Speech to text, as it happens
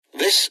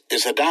This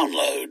is a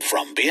download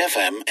from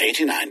BFM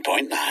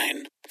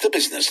 89.9, the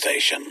business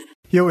station.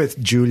 You're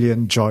with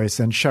Julian, Joyce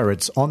and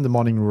Sherrod on the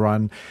morning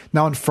run.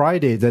 Now on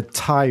Friday, the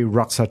Thai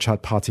Raksa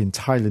Chart Party in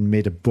Thailand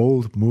made a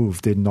bold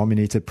move. They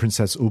nominated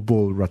Princess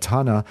Ubul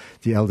Ratana,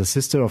 the elder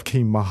sister of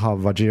King Maha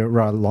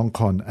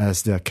Vajiralongkorn,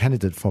 as their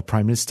candidate for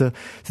Prime Minister.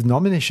 The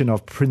nomination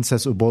of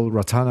Princess Ubul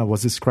Ratana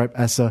was described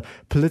as a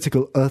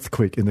political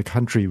earthquake in the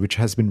country, which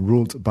has been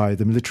ruled by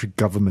the military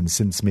government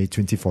since May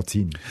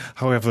 2014.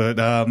 However,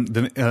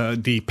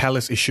 the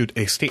palace issued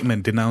a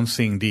statement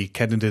denouncing the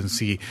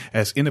candidacy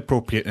as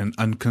inappropriate and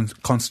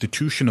unconstitutional.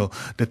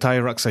 The Thai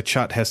Raksa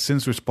Chart has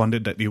since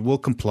responded that it will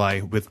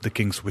comply with the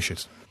king's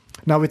wishes.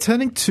 Now, we're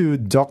turning to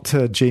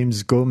Dr.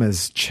 James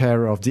Gomez,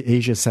 chair of the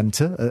Asia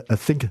Centre, a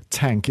think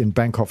tank in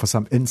Bangkok, for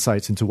some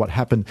insights into what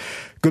happened.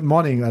 Good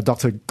morning,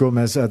 Dr.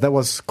 Gomez. That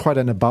was quite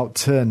an about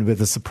turn with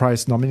the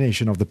surprise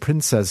nomination of the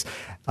princess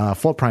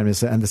for Prime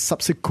Minister and the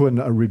subsequent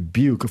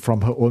rebuke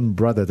from her own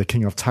brother, the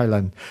King of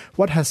Thailand.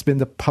 What has been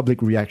the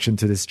public reaction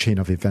to this chain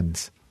of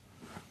events?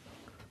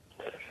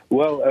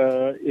 Well,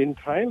 in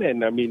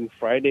Thailand,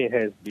 Friday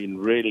has been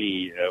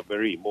really a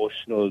very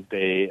emotional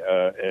day,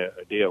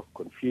 a day of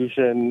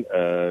confusion.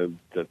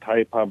 The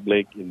Thai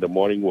public in the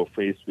morning were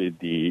faced with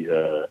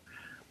the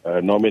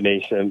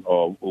nomination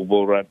of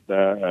Ubul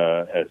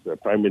Ratana as the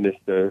Prime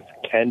Minister's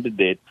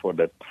candidate for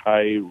the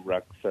Thai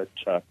Raksa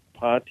Chart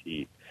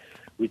Party,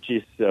 which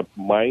is a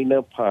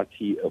minor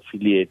party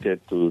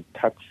affiliated to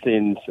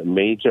Thaksin's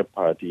major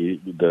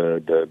party,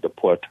 the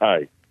Pheu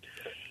Thai.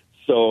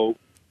 So,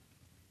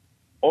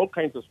 all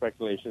kinds of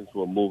speculations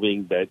were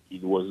moving that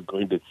it was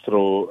going to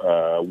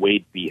throw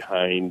weight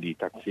behind the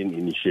Thaksin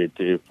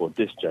initiative for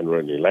this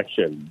general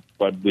election.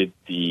 But with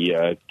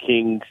the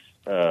king's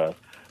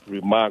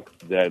remarks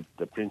that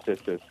the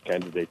princess's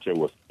candidature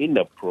was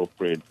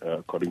inappropriate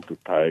according to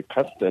Thai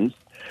customs,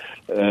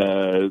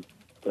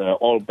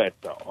 all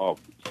bets are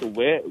off. So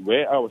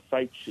where our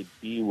sight should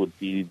be would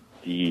be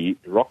the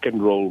rock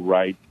and roll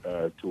ride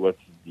towards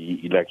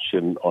the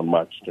election on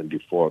March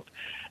 24th.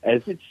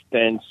 As it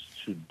stands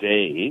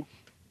today,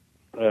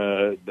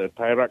 the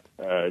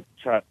Thai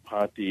Chart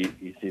Party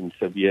is in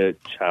severe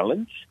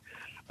challenge.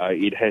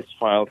 It has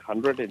filed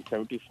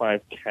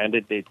 175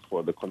 candidates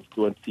for the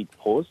constituency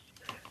posts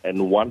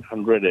and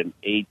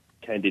 108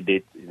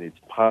 candidates in its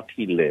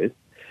party list.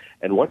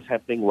 And what's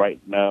happening right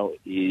now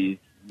is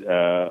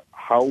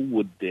how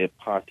would their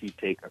party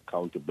take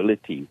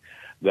accountability?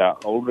 There are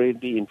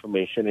already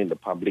information in the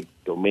public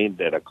domain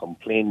that a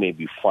complaint may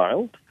be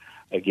filed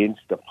against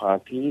the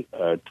party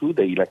to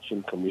the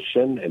Election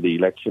Commission, and the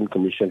Election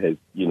Commission has,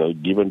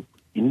 given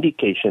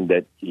indication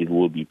that it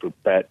will be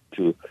prepared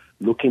to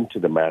look into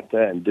the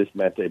matter, and this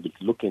matter, if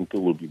it's looked into,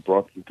 will be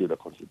brought into the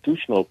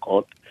Constitutional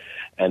Court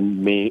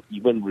and may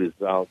even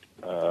result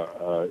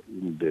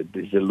in the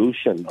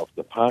dissolution of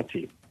the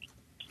party,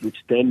 which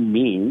then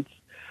means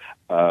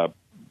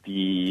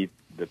the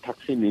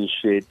Thaksin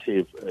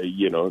initiative,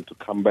 to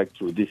come back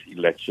to this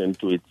election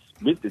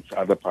with its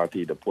other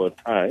party, the Pheu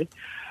Thai,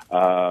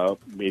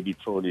 may be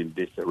thrown in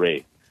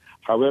disarray.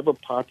 However,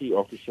 party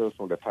officials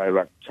from the Thai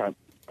Raksa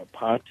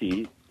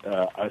Party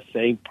are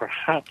saying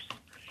perhaps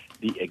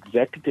the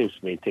executives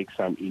may take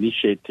some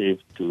initiative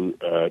to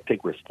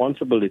take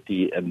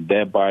responsibility and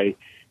thereby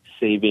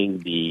saving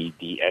the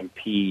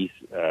MPs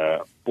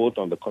both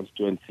on the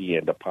constituency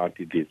and the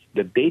party list.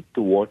 The date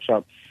to watch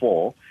out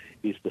for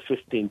is the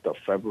 15th of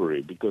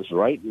February, because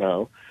right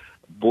now,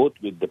 both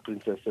with the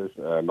princess's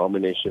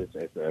nominations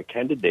as a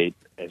candidate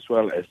as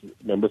well as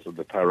members of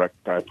the Thai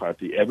Raksa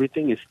Party,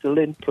 everything is still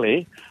in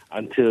play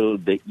until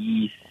the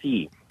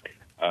EC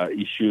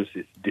issues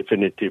its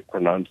definitive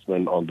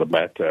pronouncement on the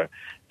matter.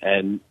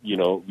 And,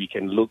 we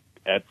can look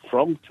at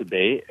from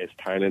today as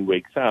Thailand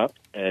wakes up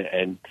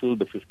and till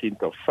the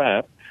 15th of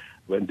Feb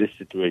when this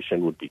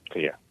situation would be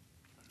clear.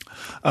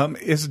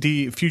 Is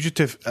the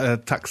fugitive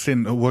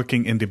Thaksin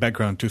working in the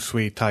background to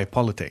sway Thai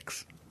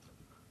politics?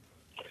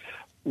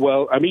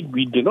 Well,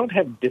 we do not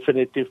have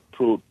definitive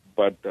proof,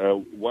 but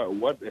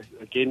what has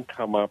again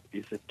come up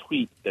is a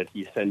tweet that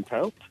he sent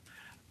out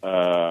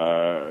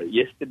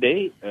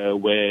yesterday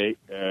where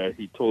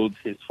he told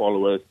his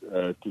followers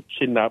to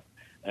chin up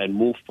and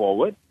move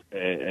forward.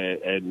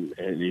 And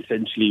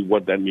essentially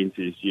what that means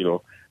is,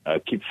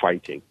 keep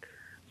fighting.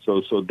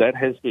 So that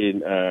has been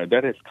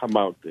that has come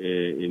out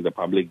in the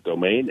public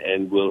domain,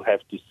 and we'll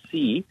have to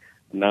see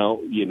now,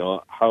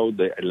 how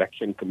the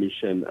Election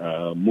Commission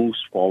moves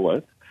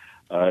forward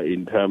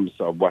in terms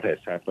of what has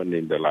happened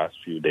in the last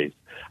few days.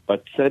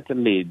 But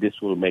certainly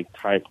this will make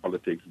Thai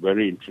politics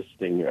very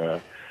interesting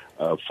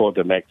for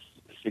the next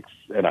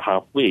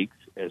 6.5 weeks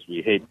as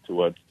we head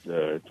towards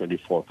the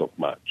 24th of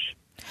March.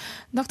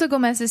 Dr.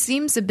 Gomez, it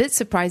seems a bit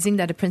surprising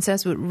that the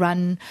princess would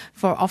run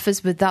for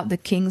office without the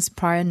king's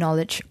prior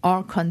knowledge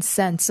or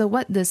consent. So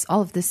what does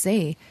all of this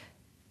say?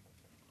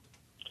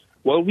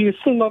 Well, we are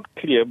still not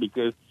clear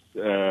because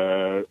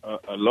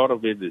a lot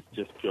of it is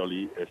just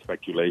purely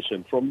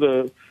speculation. From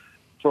the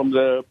from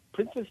the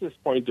princess's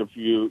point of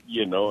view,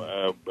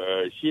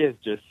 she has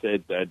just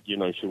said that,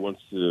 she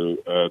wants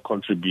to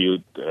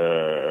contribute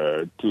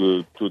to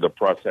the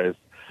process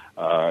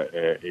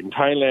in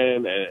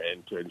Thailand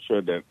and to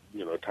ensure that,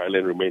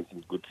 Thailand remains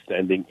in good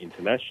standing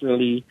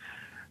internationally.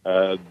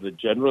 The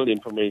general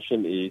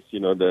information is,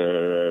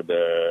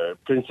 the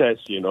princess,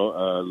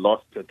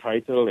 lost her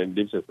title and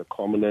lives as a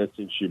commoner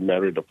since she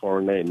married a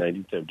foreigner in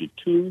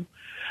 1972.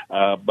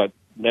 But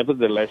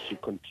nevertheless, she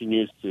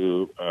continues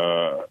to,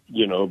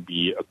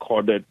 be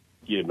accorded,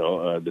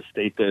 the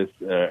status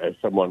as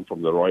someone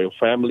from the royal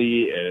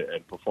family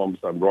and perform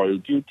some royal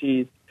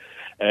duties.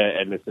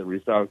 And as a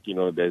result,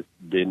 there's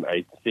been,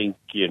 I think,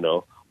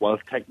 while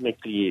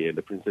technically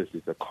the princess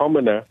is a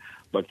commoner,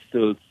 but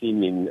still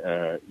seen in,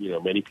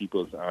 many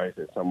people's eyes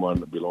as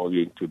someone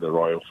belonging to the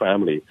royal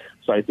family.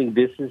 So I think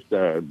this is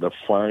the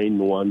fine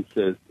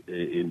nuances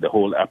in the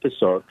whole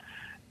episode.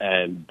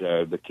 And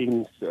the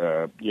king's,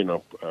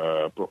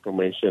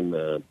 proclamation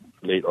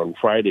late on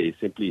Friday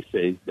simply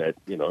says that,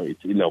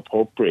 it's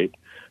inappropriate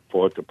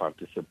for her to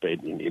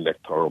participate in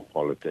electoral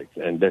politics.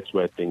 And that's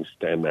where things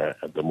stand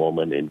at the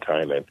moment in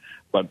Thailand.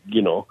 But,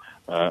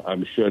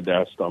 I'm sure there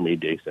are stormy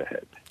days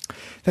ahead.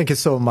 Thank you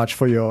so much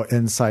for your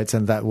insights.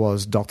 And that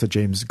was Dr.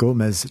 James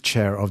Gomez,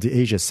 Chair of the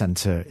Asia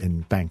Centre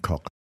in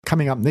Bangkok.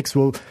 Coming up next,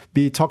 we'll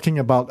be talking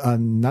about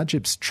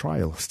Najib's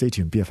trial. Stay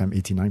tuned, BFM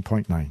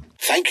 89.9.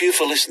 Thank you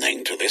for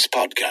listening to this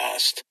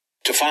podcast.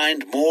 To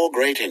find more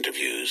great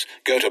interviews,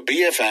 go to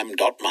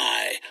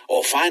bfm.my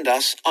or find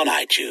us on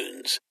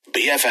iTunes.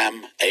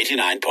 BFM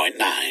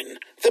 89.9,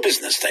 the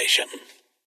business station.